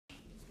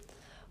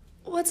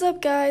What's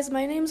up, guys?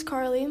 My name's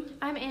Carly.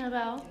 I'm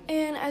Annabelle.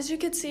 And as you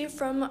can see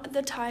from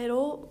the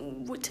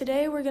title,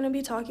 today we're going to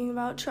be talking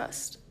about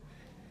trust.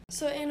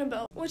 So,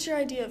 Annabelle, what's your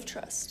idea of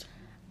trust?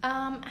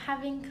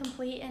 Having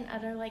complete and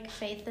utter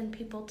faith in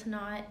people to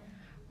not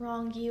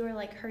wrong you or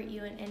hurt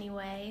you in any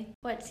way.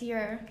 What's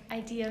your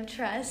idea of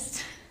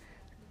trust?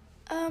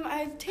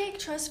 I take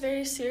trust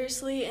very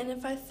seriously, and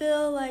if I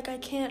feel like I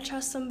can't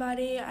trust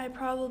somebody, I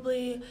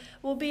probably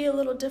will be a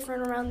little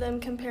different around them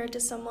compared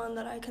to someone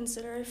that I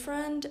consider a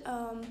friend.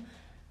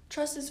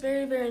 Trust is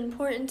very, very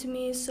important to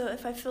me, so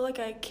if I feel like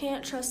I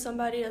can't trust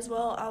somebody as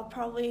well, I'll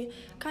probably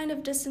kind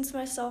of distance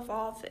myself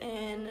off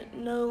and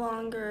no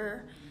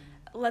longer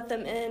let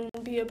them in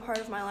and be a part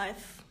of my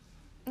life.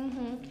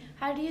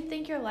 How do you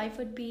think your life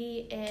would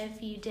be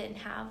if you didn't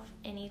have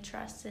any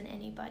trust in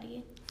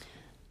anybody?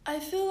 I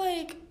feel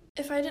like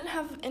if I didn't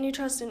have any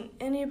trust in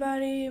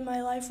anybody,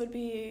 my life would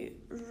be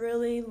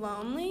really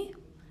lonely.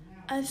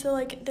 I feel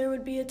like there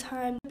would be a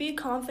time to be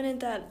confident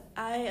that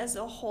I as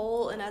a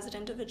whole and as an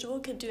individual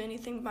could do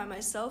anything by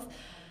myself,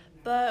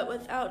 but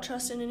without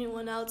trust in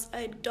anyone else,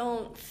 I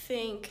don't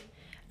think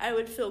I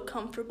would feel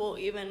comfortable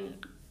even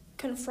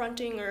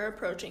confronting or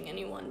approaching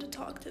anyone to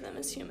talk to them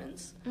as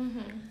humans.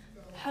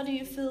 How do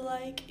you feel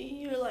like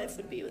your life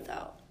would be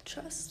without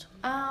trust?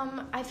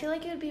 I feel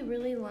like it would be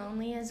really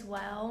lonely as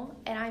well,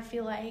 and I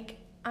feel like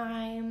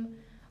I'm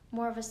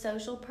more of a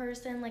social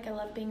person. I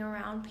love being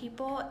around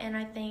people, and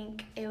I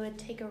think it would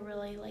take a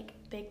really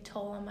big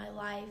toll on my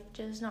life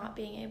just not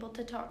being able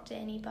to talk to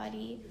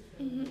anybody.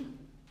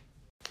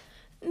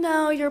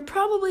 Now, you're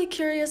probably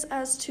curious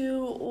as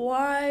to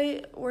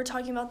why we're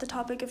talking about the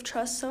topic of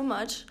trust so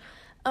much.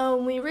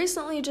 We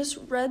recently just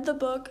read the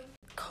book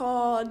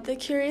called The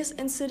Curious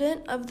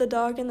Incident of the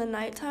Dog in the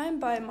Nighttime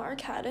by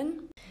Mark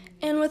Haddon.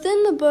 And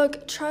within the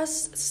book,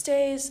 trust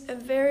stays a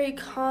very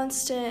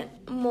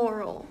constant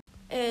moral.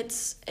 It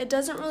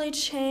doesn't really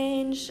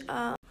change.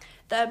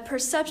 The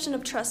perception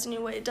of trust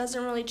anyway, it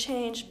doesn't really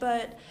change,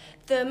 but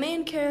the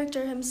main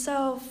character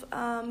himself,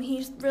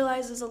 he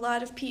realizes a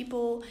lot of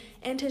people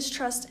and his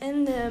trust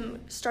in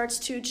them starts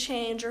to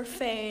change or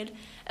fade,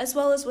 as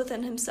well as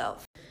within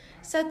himself.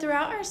 So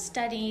throughout our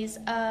studies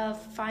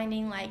of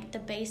finding the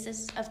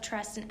basis of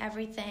trust and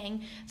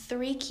everything,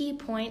 3 key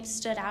points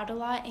stood out a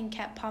lot and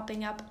kept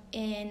popping up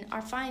in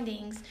our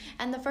findings.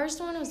 And the first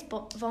one was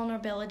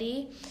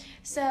vulnerability.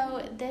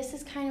 So this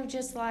is kind of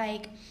just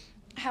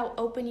how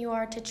open you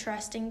are to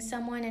trusting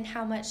someone and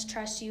how much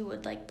trust you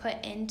would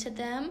put into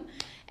them,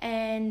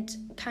 and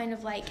kind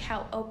of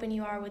how open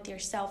you are with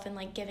yourself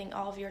and giving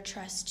all of your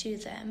trust to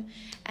them.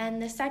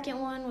 And the second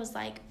one was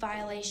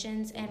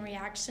violations and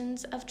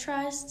reactions of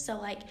trust,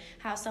 so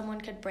how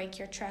someone could break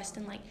your trust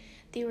and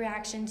the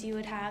reactions you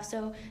would have,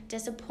 so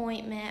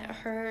disappointment,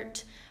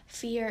 hurt,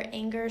 fear,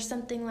 anger,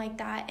 something like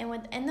that. And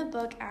within the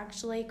book,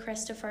 actually,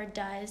 Christopher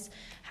does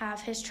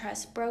have his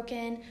trust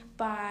broken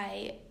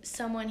by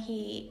someone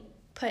he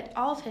put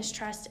all of his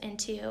trust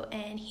into,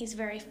 and he's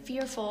very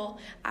fearful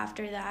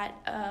after that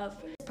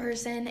of this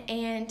person,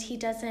 and he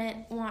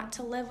doesn't want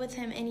to live with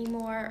him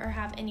anymore or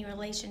have any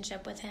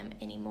relationship with him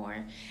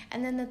anymore.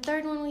 And then the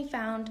third one we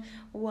found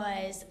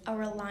was a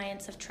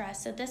reliance of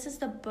trust. So this is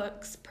the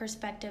book's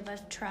perspective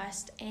of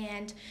trust,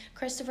 and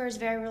Christopher is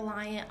very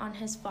reliant on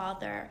his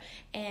father,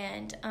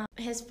 and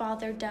his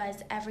father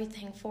does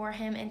everything for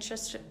him, and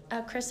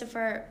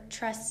Christopher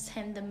trusts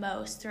him the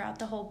most throughout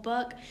the whole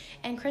book.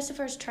 And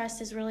Christopher's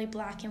trust is really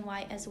black and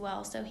white as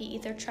well, so he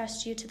either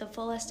trusts you to the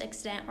fullest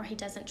extent or he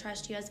doesn't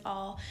trust you at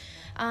all.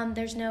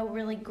 There's no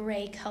really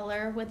gray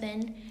color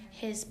within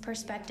his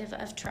perspective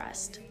of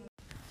trust.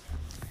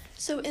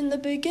 So in the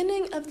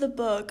beginning of the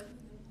book,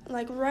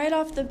 right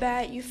off the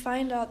bat, you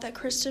find out that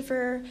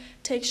Christopher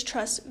takes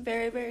trust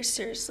very, very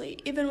seriously,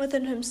 even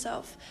within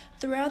himself.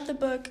 Throughout the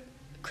book,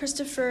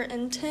 Christopher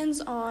intends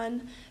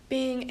on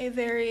being a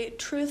very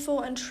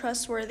truthful and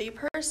trustworthy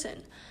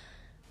person.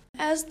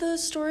 As the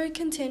story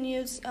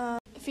continues,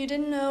 if you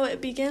didn't know,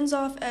 it begins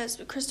off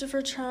as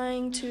Christopher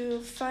trying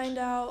to find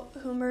out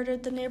who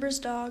murdered the neighbor's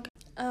dog.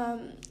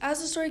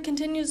 As the story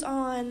continues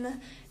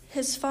on,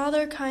 his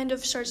father kind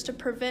of starts to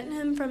prevent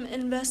him from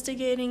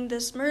investigating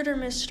this murder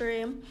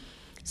mystery.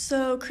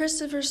 So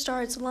Christopher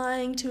starts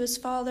lying to his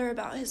father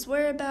about his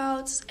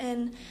whereabouts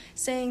and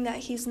saying that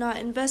he's not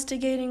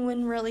investigating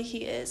when really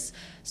he is.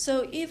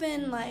 So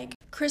even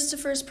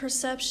Christopher's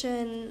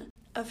perception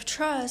of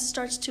trust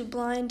starts to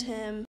blind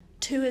him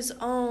to his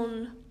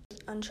own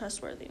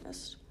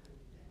untrustworthiness.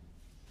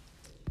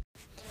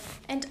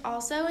 And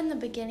also in the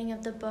beginning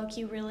of the book,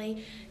 you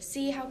really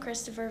see how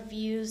Christopher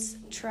views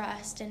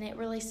trust, and it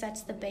really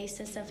sets the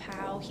basis of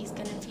how he's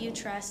going to view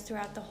trust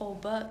throughout the whole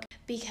book,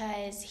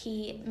 because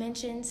he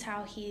mentions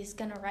how he's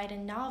going to write a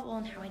novel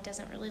and how he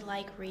doesn't really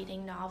like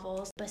reading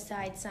novels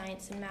besides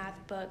science and math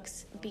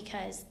books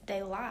because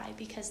they lie,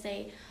 because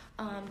they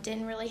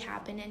didn't really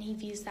happen, and he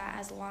views that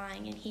as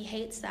lying, and he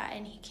hates that,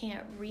 and he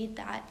can't read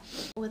that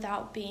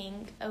without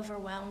being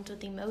overwhelmed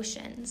with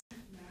emotions.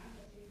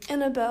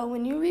 Annabelle,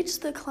 when you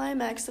reached the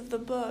climax of the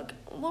book,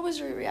 what was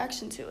your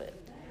reaction to it?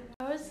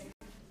 I was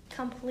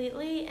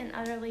completely and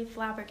utterly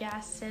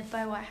flabbergasted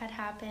by what had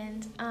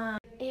happened.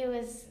 It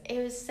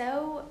was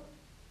so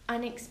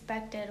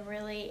unexpected,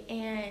 really,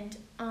 and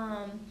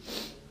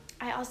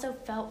I also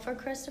felt for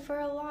Christopher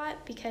a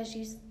lot because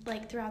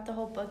throughout the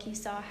whole book you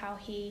saw how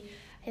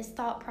his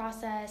thought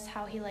process,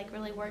 how he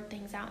really worked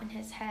things out in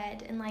his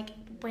head, and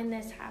when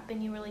this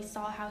happened you really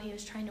saw how he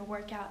was trying to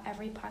work out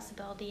every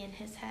possibility in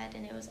his head,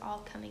 and it was all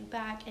coming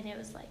back, and it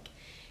was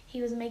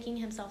he was making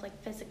himself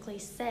physically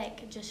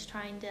sick just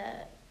trying to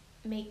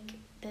make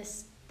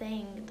this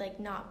thing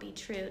not be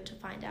true, to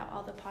find out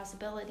all the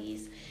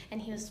possibilities, and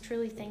he was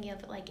truly thinking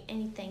of it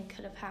anything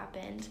could have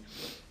happened.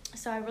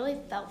 So I really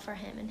felt for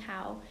him and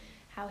how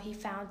he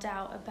found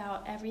out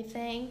about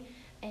everything,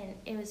 and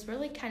it was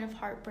really kind of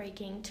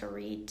heartbreaking to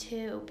read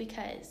too,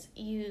 because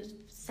you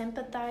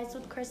sympathize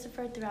with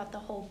Christopher throughout the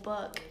whole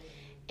book,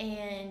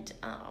 and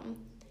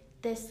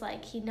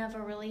he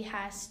never really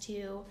has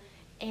to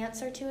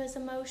answer to his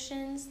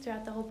emotions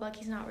throughout the whole book.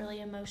 He's not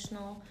really an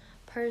emotional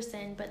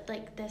person, but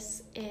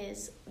this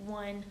is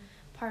one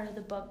part of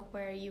the book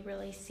where you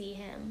really see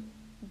him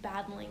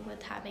battling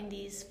with having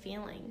these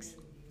feelings.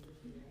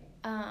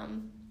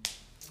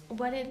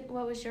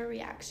 What was your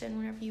reaction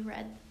whenever you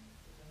read?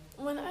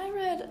 When I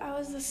read, I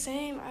was the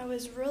same. I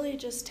was really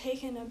just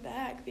taken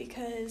aback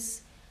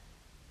because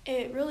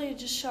it really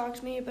just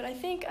shocked me, but I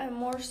think I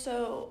more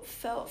so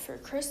felt for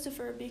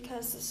Christopher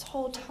because this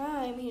whole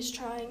time he's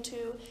trying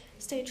to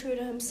stay true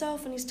to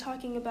himself, and he's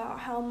talking about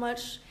how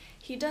much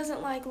he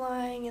doesn't like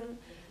lying and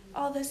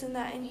all this and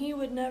that, and he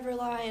would never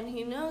lie, and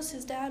he knows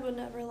his dad would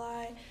never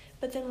lie.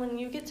 But then when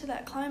you get to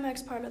that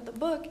climax part of the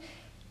book,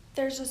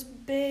 there's this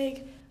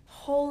big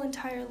whole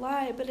entire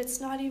lie, but it's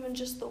not even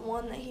just the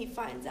one that he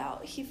finds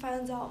out. He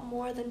finds out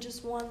more than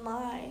just one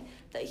lie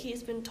that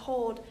he's been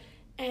told,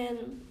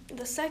 and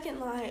the second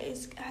lie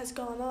has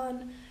gone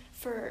on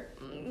for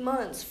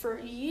months, for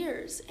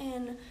years,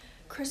 and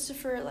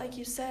Christopher, like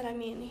you said,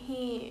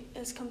 he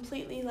is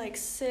completely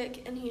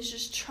sick, and he's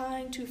just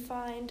trying to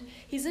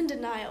he's in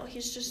denial.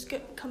 He's just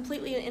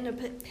completely in a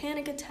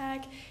panic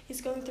attack.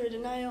 He's going through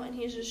denial, and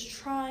he's just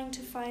trying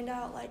to find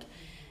out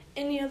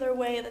any other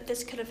way that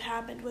this could have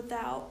happened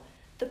without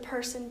the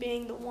person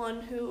being the one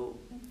who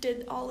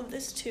did all of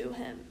this to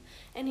him.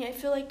 And I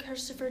feel like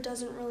Christopher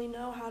doesn't really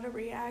know how to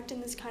react in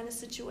this kind of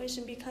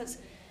situation because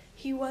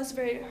he was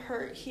very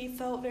hurt. He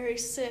felt very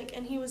sick,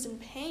 and he was in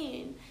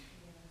pain.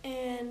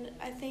 And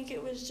I think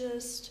it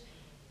was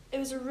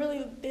a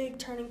really big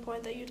turning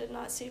point that you did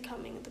not see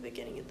coming at the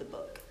beginning of the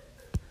book.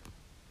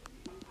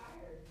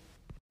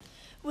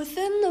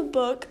 Within the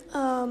book,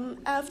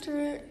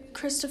 after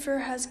Christopher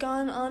has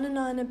gone on and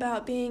on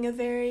about being a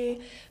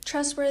very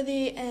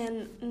trustworthy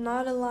and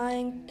not a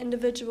lying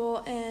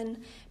individual,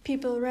 and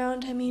people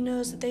around him he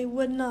knows that they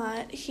would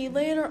not, he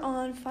later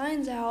on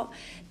finds out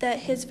that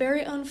his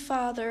very own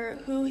father,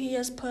 who he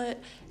has put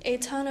a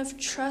ton of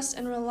trust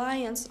and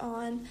reliance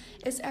on,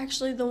 is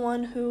actually the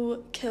one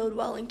who killed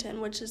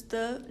Wellington, which is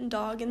the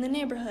dog in the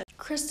neighborhood.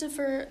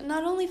 Christopher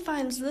not only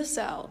finds this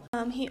out,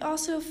 he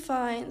also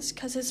finds,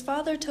 because his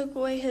father took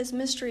away his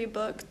mystery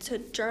book to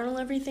journal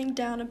everything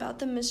down about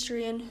the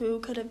mystery and who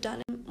could have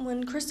done it.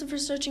 When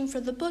Christopher's searching for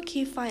the book,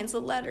 he finds a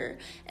letter,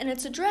 and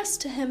it's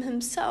addressed to him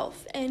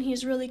himself, and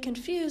he's really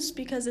confused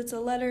because it's a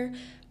letter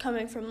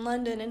coming from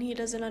London, and he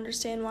doesn't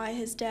understand why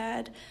his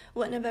dad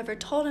wouldn't have ever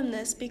told him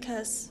this,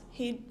 because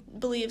he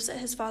believes that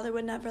his father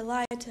would never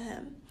lie to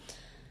him.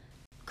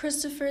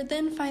 Christopher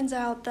then finds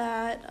out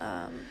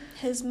that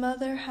his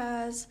mother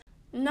has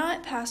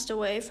not passed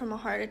away from a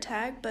heart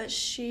attack, but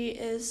she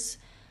is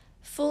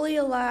fully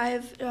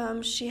alive.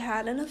 She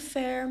had an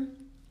affair,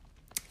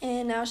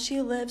 and now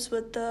she lives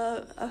with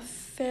the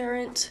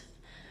affairant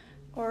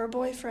or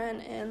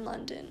boyfriend in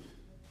London.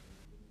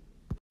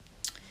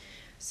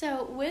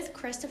 So with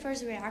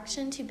Christopher's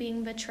reaction to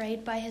being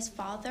betrayed by his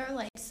father,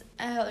 it's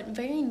a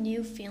very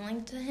new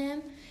feeling to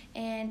him,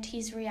 and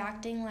he's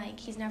reacting like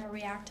he's never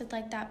reacted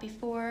like that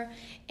before,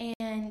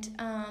 and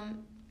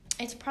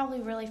it's probably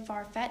really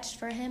far-fetched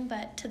for him,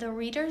 but to the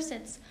readers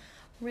it's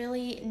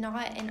really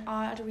not an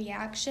odd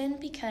reaction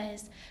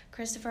because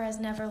Christopher has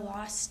never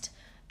lost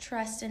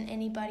trust in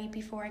anybody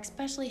before,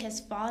 especially his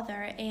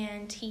father,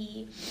 and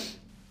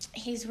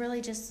he's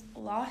really just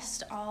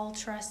lost all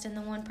trust in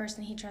the one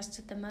person he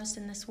trusted the most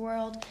in this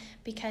world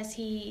because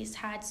he's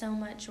had so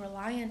much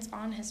reliance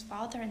on his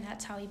father, and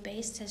that's how he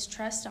based his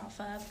trust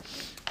off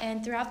of.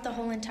 And throughout the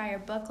whole entire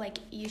book,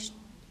 you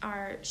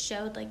are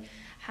showed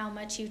how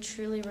much he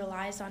truly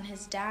relies on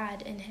his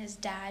dad, and his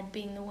dad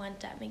being the one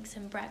that makes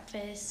him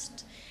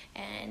breakfast,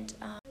 and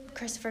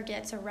Christopher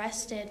gets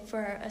arrested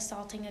for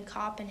assaulting a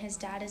cop, and his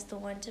dad is the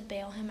one to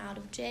bail him out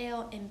of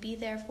jail and be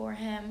there for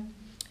him.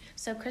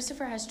 So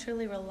Christopher has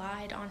truly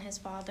relied on his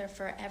father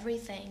for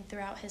everything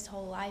throughout his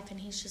whole life, and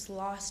he's just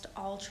lost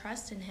all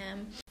trust in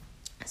him.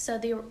 So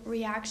the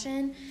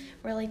reaction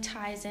really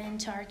ties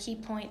into our key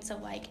points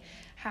of like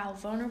how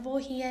vulnerable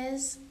he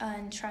is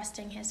and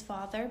trusting his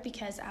father,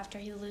 because after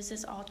he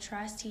loses all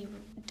trust, he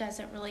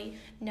doesn't really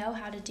know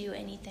how to do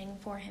anything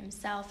for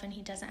himself, and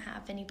he doesn't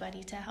have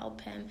anybody to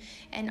help him.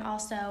 And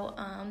also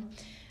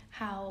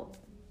how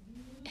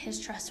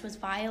his trust was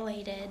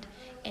violated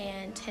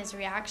and his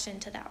reaction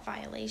to that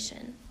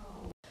violation.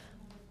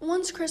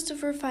 Once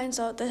Christopher finds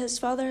out that his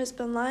father has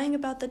been lying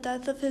about the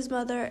death of his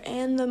mother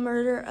and the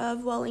murder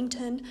of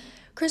Wellington,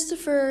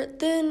 Christopher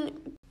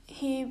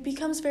he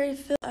becomes very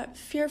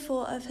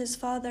fearful of his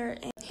father,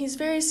 and he's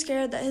very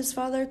scared that his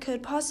father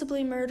could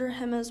possibly murder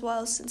him as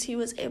well, since he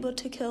was able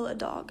to kill a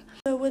dog.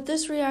 So with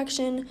this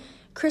reaction,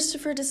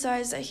 Christopher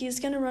decides that he's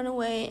going to run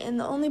away, and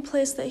the only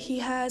place that he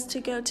has to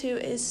go to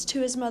is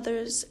to his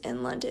mother's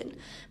in London.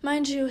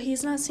 Mind you,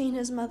 he's not seen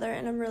his mother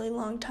in a really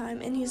long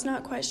time, and he's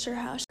not quite sure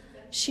how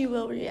she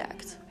will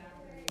react.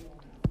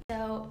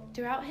 So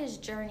throughout his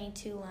journey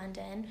to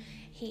London,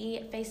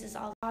 he faces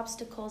all the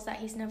obstacles that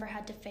he's never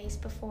had to face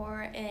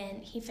before,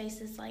 and he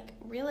faces like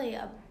really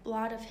a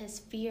lot of his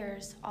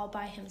fears all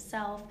by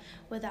himself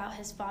without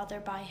his father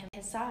by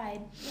his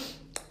side.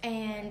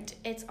 And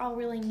it's all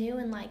really new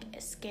and like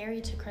scary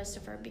to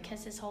Christopher,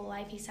 because his whole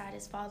life he's had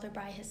his father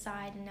by his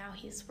side, and now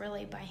he's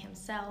really by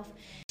himself.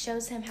 It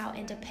shows him how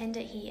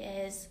independent he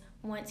is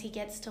once he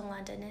gets to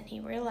London, and he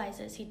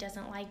realizes he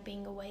doesn't like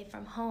being away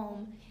from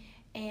home.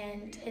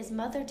 And his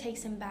mother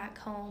takes him back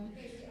home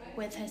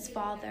with his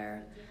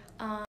father.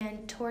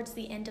 And towards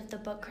the end of the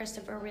book,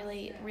 Christopher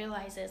really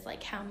realizes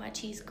like how much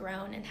he's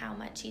grown and how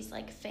much he's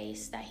like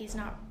faced that he's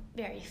not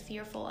very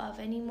fearful of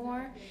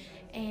anymore.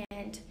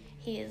 And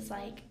he is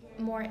like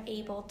more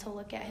able to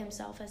look at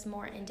himself as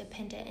more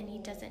independent, and he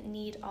doesn't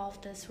need all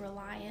of this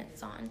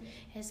reliance on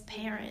his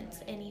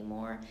parents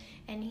anymore.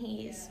 And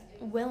he's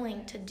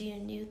willing to do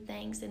new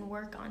things and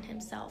work on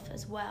himself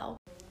as well.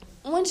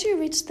 Once you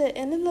reach the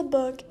end of the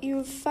book,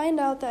 you find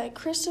out that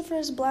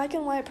Christopher's black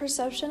and white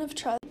perception of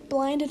trust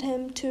blinded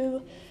him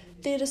to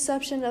the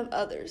deception of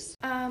others.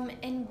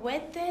 And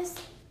with this,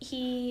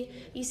 you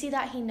see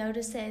that he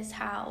notices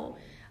how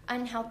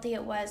unhealthy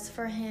it was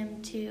for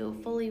him to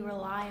fully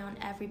rely on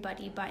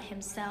everybody but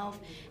himself,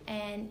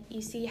 and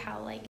you see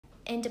how like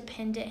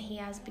independent he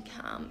has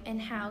become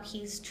and how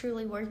he's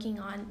truly working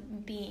on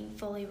being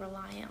fully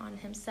reliant on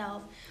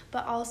himself.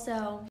 But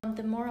also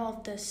the moral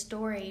of the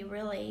story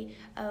really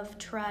of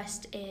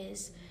trust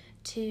is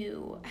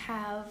to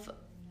have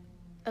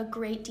a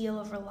great deal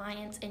of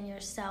reliance in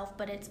yourself,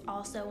 but it's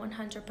also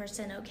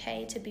 100%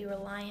 okay to be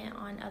reliant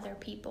on other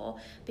people,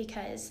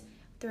 because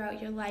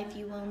throughout your life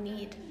you will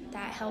need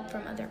that help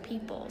from other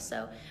people.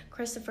 So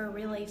Christopher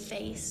really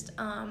faced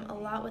a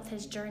lot with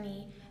his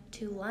journey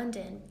to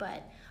London,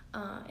 but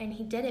and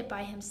he did it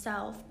by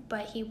himself,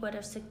 but he would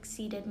have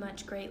succeeded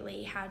much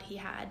greatly had he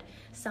had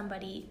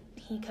somebody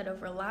he could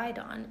have relied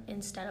on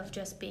instead of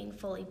just being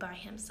fully by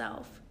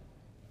himself.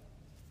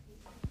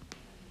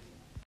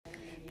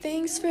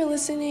 Thanks for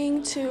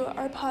listening to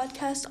our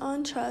podcast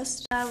on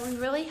trust. We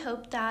really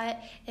hope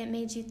that it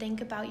made you think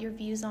about your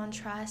views on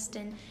trust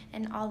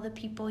and all the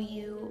people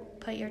you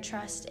put your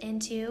trust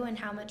into, and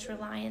how much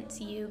reliance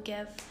you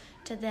give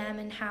to them,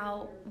 and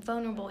how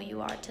vulnerable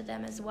you are to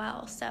them as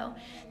well. So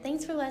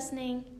thanks for listening.